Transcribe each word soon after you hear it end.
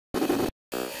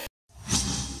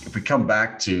if we come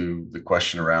back to the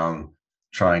question around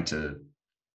trying to,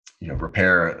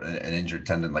 repair an injured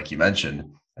tendon, like you mentioned,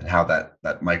 and how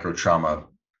that micro trauma,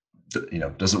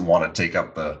 doesn't want to take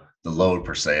up the load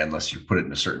per se, unless you put it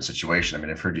in a certain situation. I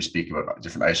mean, I've heard you speak about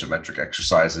different isometric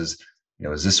exercises.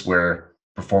 Is this where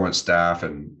performance staff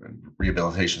and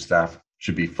rehabilitation staff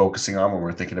should be focusing on when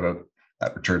we're thinking about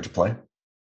that return to play?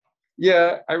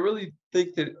 Yeah, I really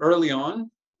think that early on,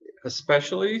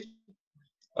 especially,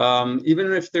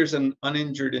 even if there's an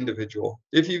uninjured individual,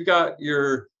 if you've got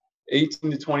your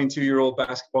 18 to 22-year-old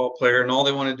basketball player and all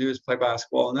they want to do is play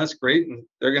basketball, and that's great, and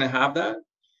they're going to have that,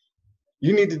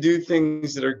 you need to do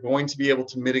things that are going to be able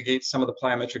to mitigate some of the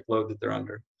plyometric load that they're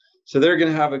under. So they're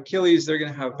going to have Achilles, they're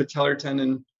going to have patellar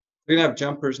tendon, they're going to have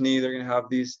jumper's knee, they're going to have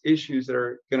these issues that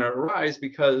are going to arise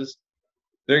because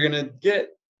they're going to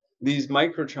get these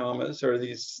micro traumas or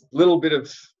these little bit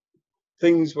of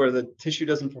things where the tissue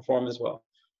doesn't perform as well.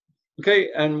 Okay,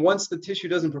 and once the tissue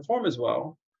doesn't perform as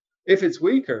well, if it's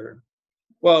weaker,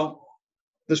 well,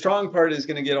 the strong part is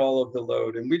going to get all of the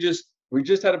load. And we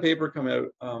just had a paper come out.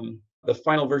 The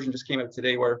final version just came out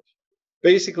today, where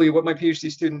basically what my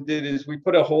PhD student did is we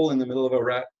put a hole in the middle of a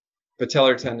rat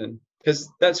patellar tendon, because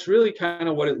that's really kind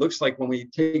of what it looks like when we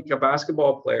take a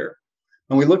basketball player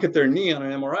and we look at their knee on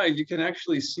an MRI. You can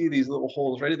actually see these little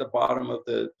holes right at the bottom of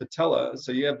the patella.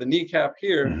 So you have the kneecap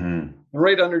here, and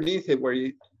right underneath it, where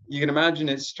you can imagine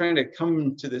it's trying to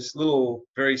come to this little,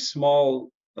 very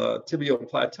small tibial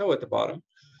plateau at the bottom.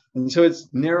 And so it's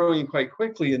narrowing quite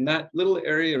quickly. And that little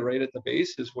area right at the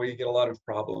base is where you get a lot of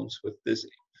problems with this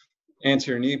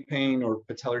anterior knee pain or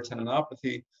patellar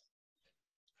tendinopathy.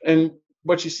 And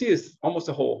what you see is almost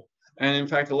a hole. And in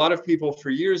fact, a lot of people for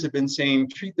years have been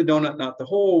saying, treat the donut, not the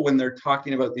hole, when they're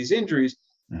talking about these injuries,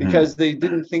 because they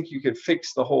didn't think you could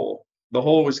fix the hole. The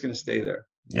hole was going to stay there.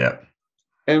 Yeah.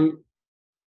 And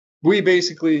we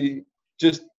basically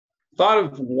just thought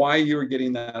of why you were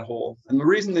getting that hole. And the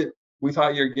reason that we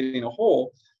thought you're getting a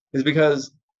hole is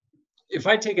because if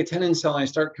I take a tendon cell and I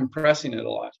start compressing it a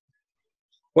lot,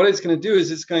 what it's going to do is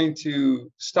it's going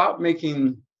to stop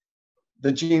making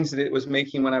the genes that it was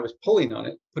making when I was pulling on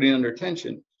it, putting it under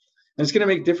tension. And it's going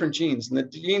to make different genes. And the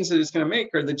genes that it's going to make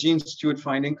are the genes that you would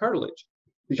find in cartilage,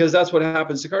 because that's what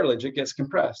happens to cartilage. It gets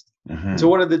compressed. So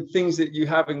one of the things that you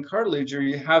have in cartilage, or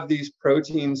you have these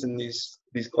proteins and these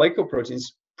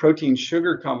glycoproteins, protein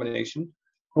sugar combination.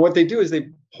 And what they do is they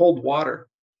hold water,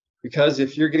 because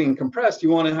if you're getting compressed, you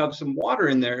want to have some water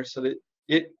in there so that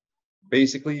it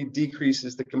basically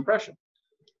decreases the compression.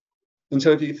 And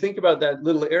so if you think about that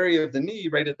little area of the knee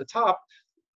right at the top,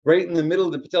 right in the middle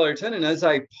of the patellar tendon, as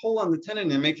I pull on the tendon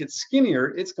and make it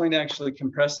skinnier, it's going to actually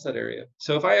compress that area.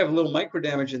 So if I have a little micro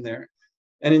damage in there,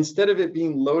 and instead of it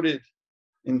being loaded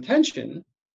in tension,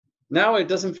 now it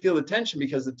doesn't feel the tension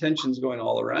because the tension's going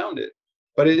all around it.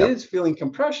 But it is feeling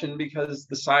compression because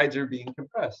the sides are being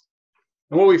compressed.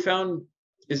 And what we found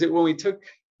is that when we took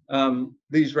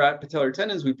these rat patellar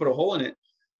tendons, we put a hole in it.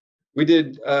 We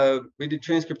did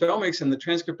transcriptomics, and the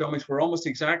transcriptomics were almost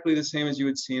exactly the same as you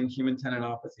would see in human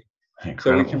tendinopathy.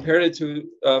 Incredible. So we compared it to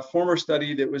a former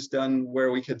study that was done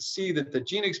where we could see that the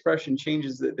gene expression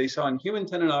changes that they saw in human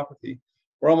tendinopathy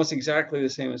were almost exactly the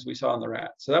same as we saw in the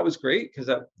rat. So that was great, because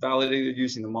that validated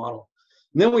using the model.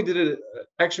 And then we did an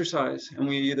exercise, and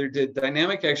we either did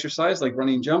dynamic exercise like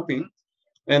running, jumping,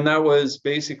 and that was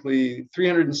basically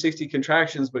 360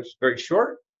 contractions, but very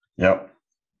short. Yep.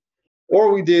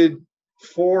 Or we did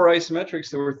 4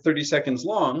 isometrics that were 30 seconds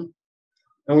long,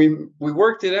 and we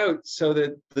worked it out so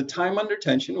that the time under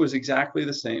tension was exactly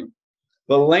the same.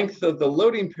 The length of the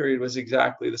loading period was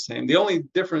exactly the same. The only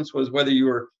difference was whether you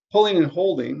were pulling and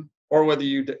holding or whether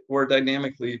you were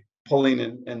dynamically pulling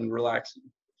and relaxing.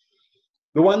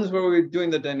 The ones where we were doing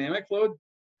the dynamic load,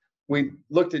 we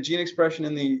looked at gene expression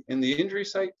in the injury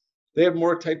site. They have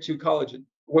more type 2 collagen,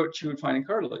 which you would find in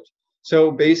cartilage.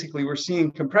 So basically, we're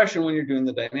seeing compression when you're doing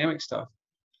the dynamic stuff.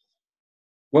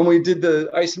 When we did the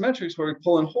isometrics, where we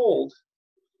pull and hold,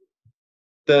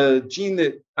 the gene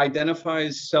that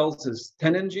identifies cells as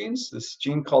tendon genes, this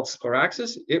gene called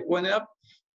scleraxis, it went up.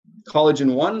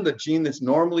 Collagen 1, the gene that's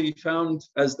normally found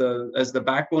as the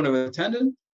backbone of a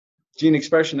tendon, gene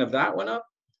expression of that went up.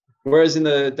 Whereas in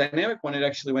the dynamic one, it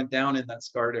actually went down in that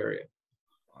scarred area.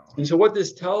 And so what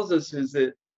this tells us is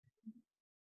that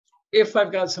if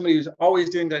I've got somebody who's always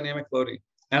doing dynamic loading,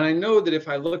 and I know that if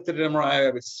I looked at an MRI,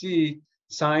 I would see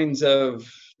signs of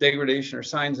degradation or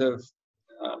signs of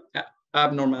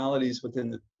abnormalities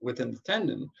within the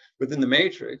tendon, within the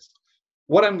matrix,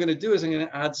 what I'm going to do is I'm going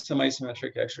to add some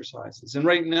isometric exercises. And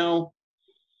right now,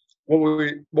 what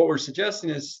we're suggesting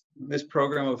is this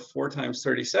program of 4 times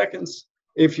 30 seconds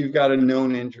if you've got a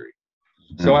known injury.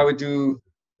 So I would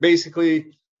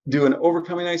basically do an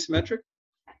overcoming isometric.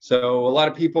 So a lot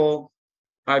of people,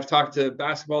 I've talked to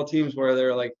basketball teams where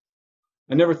they're like,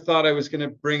 I never thought I was going to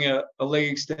bring a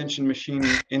leg extension machine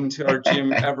into our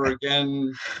gym ever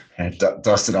again. And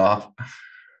dust it off.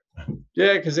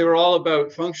 Yeah, because they were all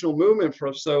about functional movement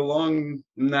for so long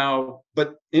now,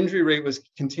 but injury rate was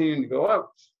continuing to go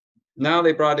up. Now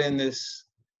they brought in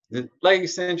the leg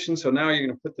extension. So now you're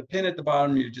going to put the pin at the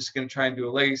bottom. You're just going to try and do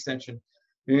a leg extension.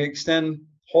 You're going to extend,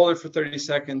 hold it for 30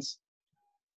 seconds.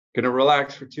 Going to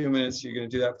relax for 2 minutes. You're going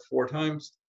to do that 4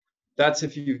 times. That's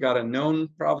if you've got a known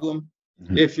problem.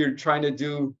 Mm-hmm. If you're trying to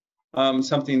do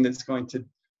something that's going to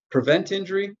prevent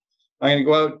injury, I'm going to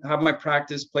go out, have my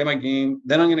practice, play my game.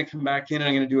 Then I'm going to come back in and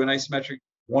I'm going to do an isometric,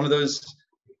 one of those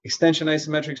extension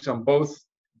isometrics on both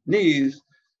knees,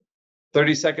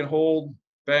 30-second hold,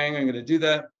 bang, I'm going to do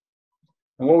that.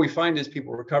 And what we find is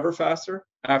people recover faster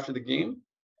after the game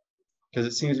because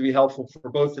it seems to be helpful for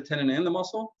both the tendon and the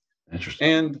muscle. Interesting.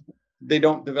 And they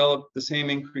don't develop the same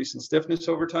increase in stiffness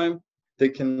over time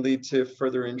that can lead to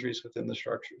further injuries within the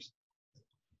structures.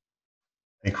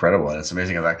 Incredible. And it's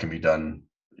amazing how that can be done,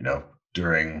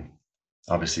 during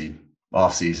obviously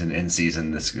off season, in season.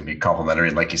 This could be complementary.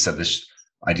 And like you said, this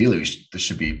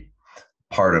should be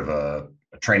part of a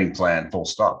training plan, full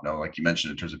stop. No, like you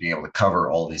mentioned, in terms of being able to cover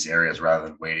all these areas rather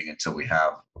than waiting until we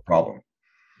have a problem.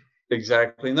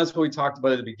 Exactly. And that's what we talked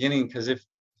about at the beginning, because if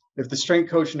the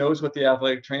strength coach knows what the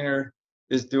athletic trainer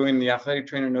is doing, the athletic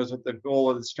trainer knows what the goal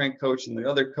of the strength coach and the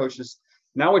other coaches.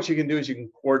 Now what you can do is you can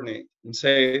coordinate and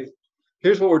say,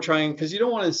 here's what we're trying, because you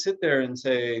don't want to sit there and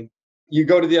say, you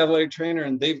go to the athletic trainer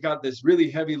and they've got this really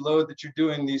heavy load that you're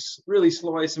doing, these really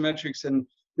slow isometrics, and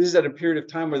this is at a period of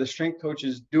time where the strength coach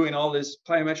is doing all this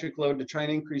plyometric load to try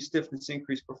and increase stiffness,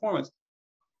 increase performance.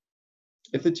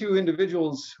 If the two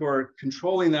individuals who are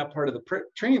controlling that part of the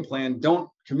training plan don't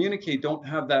communicate, don't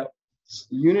have that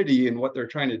unity in what they're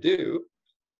trying to do,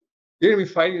 you're going to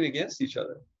be fighting against each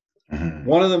other. Mm-hmm.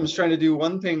 One of them is trying to do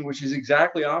one thing, which is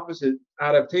exactly opposite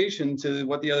adaptation to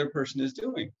what the other person is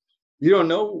doing. You don't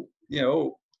know,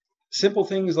 simple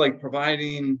things like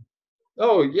providing,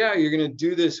 oh, yeah, you're going to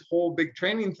do this whole big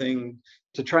training thing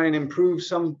to try and improve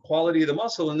some quality of the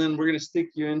muscle. And then we're going to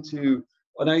stick you into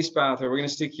an ice bath, or we're going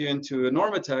to stick you into a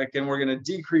Normatec, and we're going to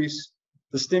decrease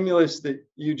the stimulus that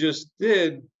you just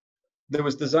did that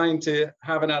was designed to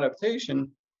have an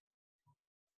adaptation.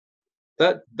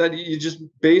 That you just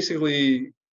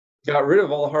basically got rid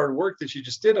of all the hard work that you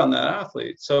just did on that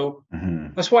athlete. So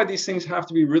That's why these things have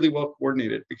to be really well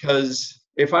coordinated, because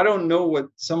if I don't know what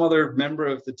some other member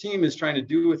of the team is trying to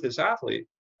do with this athlete,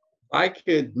 I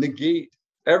could negate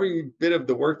every bit of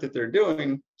the work that they're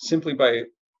doing simply by,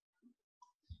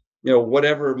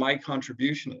 whatever my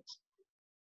contribution is.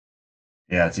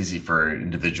 Yeah, it's easy for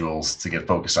individuals to get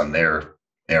focused on their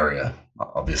area,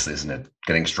 obviously, isn't it?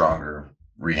 Getting stronger,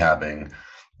 rehabbing,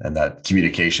 and that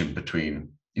communication between,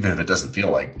 even if it doesn't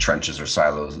feel like trenches or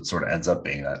silos, it sort of ends up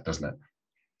being that, doesn't it?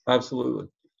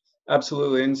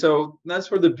 Absolutely. And so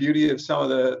that's where the beauty of some of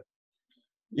the,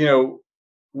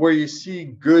 where you see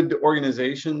good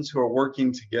organizations who are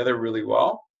working together really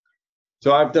well.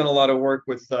 So I've done a lot of work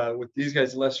with these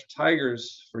guys, Leicester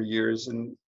Tigers, for years,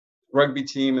 and rugby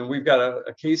team, and we've got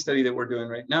a case study that we're doing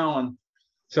right now on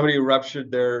somebody who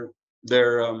ruptured their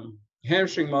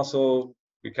hamstring muscle,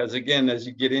 because again, as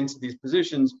you get into these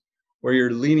positions where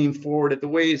you're leaning forward at the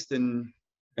waist and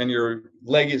your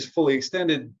leg is fully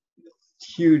extended,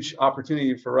 huge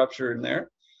opportunity for rupture in there.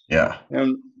 Yeah.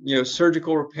 And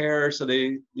surgical repair. So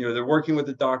they're working with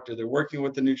the doctor, they're working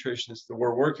with the nutritionist,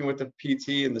 we're working with the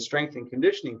PT and the strength and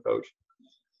conditioning coach.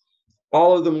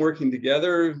 All of them working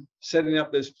together, setting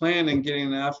up this plan and getting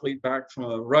an athlete back from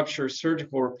a rupture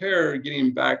surgical repair, getting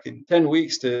him back in 10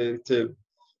 weeks to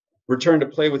return to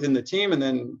play within the team. And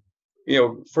then,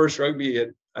 first rugby at,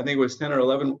 I think it was 10 or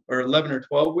 11 or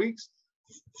 12 weeks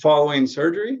following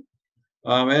surgery.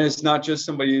 And it's not just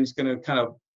somebody who's going to kind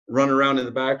of run around in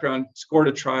the background, scored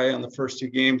a try on the first 2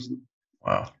 games.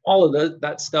 Wow. All of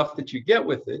that stuff that you get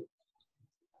with it.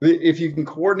 If you can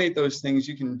coordinate those things,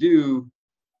 you can do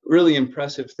really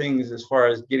impressive things as far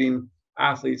as getting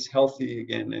athletes healthy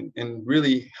again and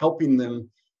really helping them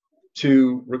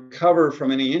to recover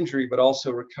from any injury, but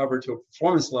also recover to a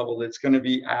performance level that's going to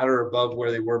be at or above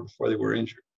where they were before they were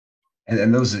injured.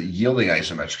 And those yielding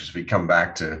isometrics, we come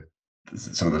back to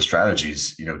some of the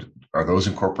strategies, are those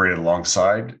incorporated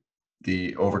alongside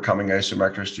the overcoming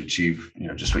isometrics to achieve,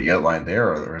 just what you outlined there,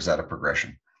 or is that a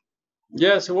progression?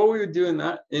 Yeah. So what we would do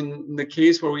in the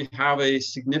case where we have a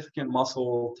significant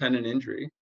muscle tendon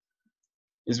injury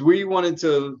is we wanted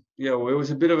to, it was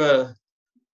a bit of a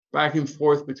back and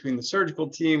forth between the surgical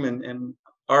team and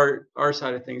our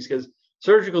side of things, because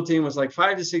surgical team was like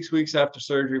 5 to 6 weeks after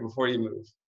surgery before you move.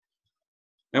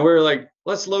 And we were like,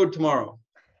 let's load tomorrow.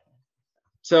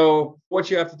 So what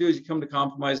you have to do is you come to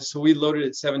compromise. So we loaded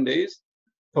it 7 days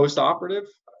post-operative.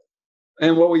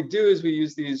 And what we do is we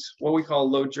use these, what we call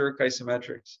low jerk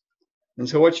isometrics. And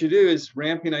so what you do is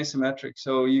ramping isometric.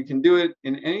 So you can do it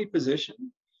in any position.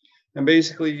 And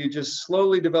basically you just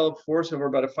slowly develop force over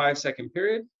about a 5-second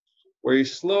period where you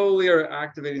slowly are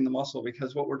activating the muscle,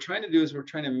 because what we're trying to do is we're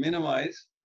trying to minimize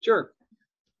jerk.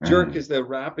 Jerk is the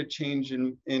rapid change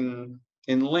in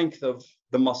length of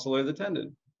the muscle or the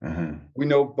tendon. We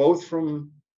know both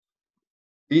from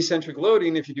eccentric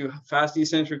loading, if you do fast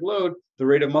eccentric load, the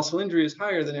rate of muscle injury is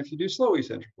higher than if you do slow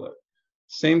eccentric load.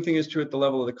 Same thing is true at the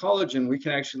level of the collagen. We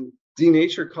can actually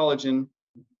denature collagen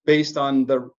based on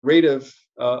the rate of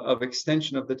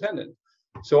extension of the tendon.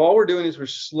 So all we're doing is we're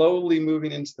slowly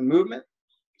moving into the movement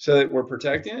so that we're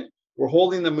protecting it. We're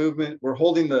holding the movement. We're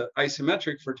holding the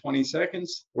isometric for 20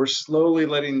 seconds. We're slowly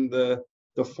letting the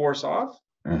force off.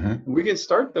 We can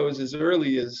start those as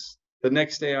early as the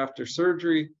next day after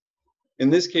surgery. In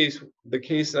this case, the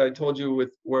case that I told you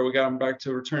with where we got them back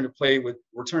to return to play with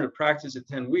return to practice at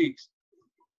 10 weeks,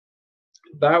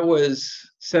 that was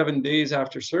 7 days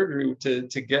after surgery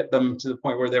to get them to the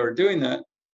point where they were doing that.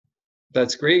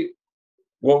 That's great.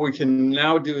 What we can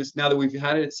now do is, now that we've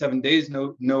had it 7 days,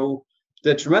 no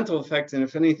detrimental effect. And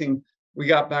if anything, we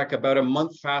got back about a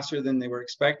month faster than they were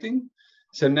expecting.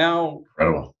 So now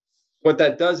Incredible. What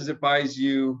that does is it buys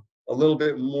you a little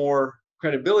bit more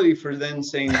credibility for then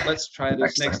saying, let's try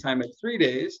this next time at 3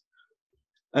 days.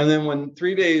 And then when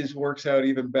 3 days works out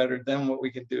even better, then what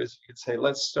we can do is we could say,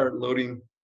 let's start loading,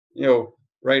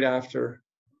 right after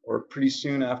or pretty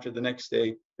soon after the next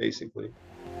day, basically.